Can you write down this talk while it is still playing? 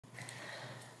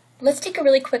Let's take a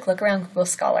really quick look around Google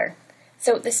Scholar.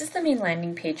 So this is the main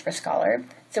landing page for Scholar.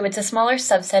 So it's a smaller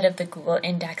subset of the Google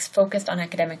Index focused on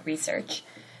academic research.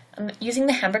 Using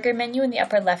the hamburger menu in the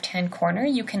upper left-hand corner,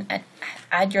 you can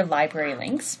add your library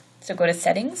links. So go to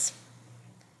Settings,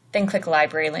 then click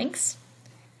Library Links,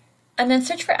 and then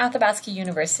search for Athabasca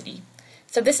University.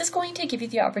 So this is going to give you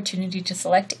the opportunity to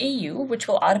select AU, which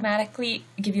will automatically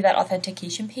give you that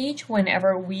authentication page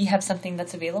whenever we have something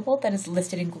that's available that is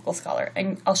listed in Google Scholar.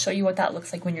 And I'll show you what that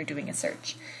looks like when you're doing a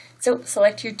search. So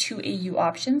select your two AU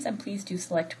options, and please do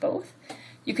select both.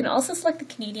 You can also select the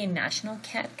Canadian National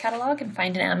Catalog and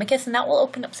find an amicus, and that will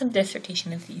open up some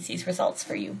dissertation and theses results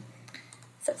for you.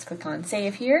 So let's click on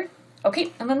Save here.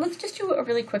 Okay, and then let's just do a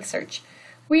really quick search.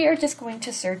 We are just going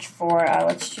to search for,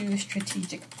 let's do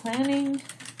strategic planning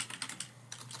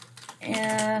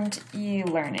and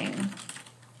e-learning.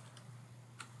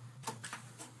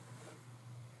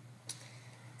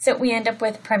 So we end up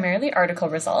with primarily article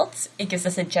results. It gives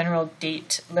us a general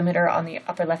date limiter on the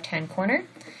upper left-hand corner.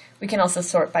 We can also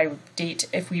sort by date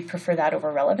if we prefer that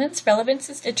over relevance.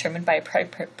 Relevance is determined by a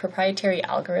proprietary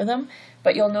algorithm,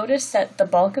 but you'll notice that the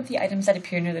bulk of the items that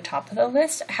appear near the top of the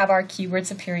list have our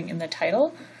keywords appearing in the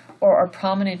title or are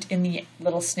prominent in the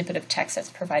little snippet of text that's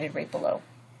provided right below.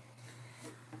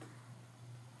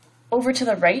 Over to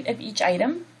the right of each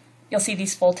item, you'll see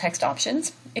these full text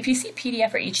options. If you see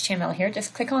PDF or HTML here,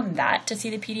 just click on that to see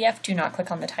the PDF. Do not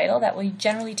click on the title. That will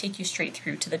generally take you straight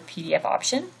through to the PDF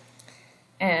option.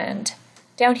 And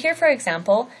down here, for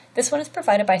example, this one is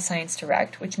provided by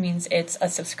ScienceDirect, which means it's a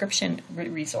subscription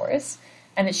resource,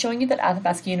 and it's showing you that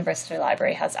Athabasca University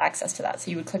Library has access to that.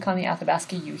 So you would click on the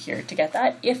Athabasca U here to get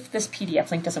that if this PDF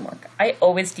link doesn't work. I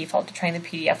always default to trying the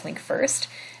PDF link first,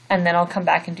 and then I'll come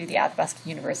back and do the Athabasca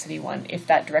University one if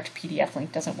that direct PDF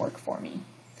link doesn't work for me.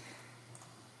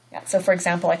 Yeah, so for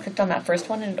example, I clicked on that first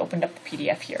one and it opened up the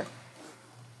PDF here.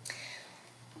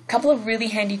 Couple of really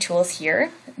handy tools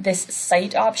here. This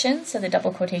cite option, so the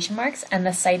double quotation marks, and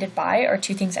the cited by are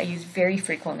two things I use very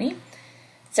frequently.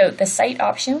 So the cite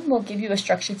option will give you a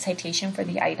structured citation for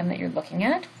the item that you're looking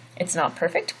at. It's not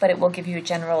perfect, but it will give you a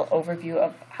general overview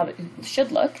of how it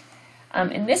should look.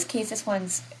 In this case, this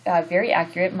one's very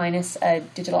accurate, minus a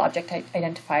digital object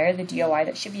identifier, the DOI,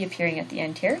 that should be appearing at the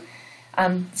end here.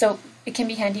 So it can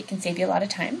be handy, it can save you a lot of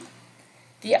time.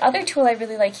 The other tool I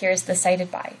really like here is the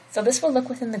cited by. So this will look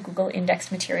within the Google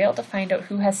Index material to find out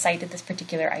who has cited this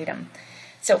particular item.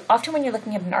 So often when you're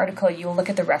looking at an article, you'll look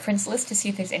at the reference list to see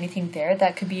if there's anything there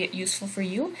that could be useful for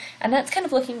you. And that's kind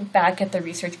of looking back at the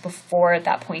research before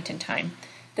that point in time.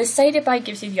 This cited by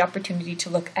gives you the opportunity to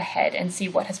look ahead and see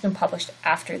what has been published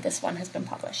after this one has been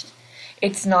published.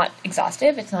 It's not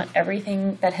exhaustive, it's not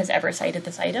everything that has ever cited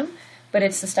this item, but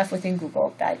it's the stuff within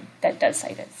Google that does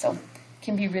cite it. So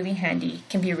can be really handy,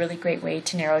 can be a really great way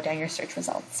to narrow down your search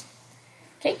results.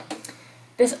 Okay,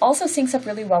 this also syncs up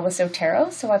really well with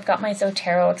Zotero. So I've got my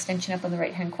Zotero extension up on the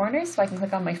right hand corner, so I can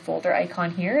click on my folder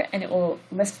icon here and it will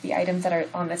list the items that are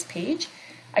on this page.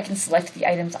 I can select the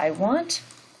items I want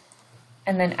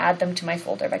and then add them to my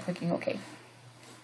folder by clicking OK.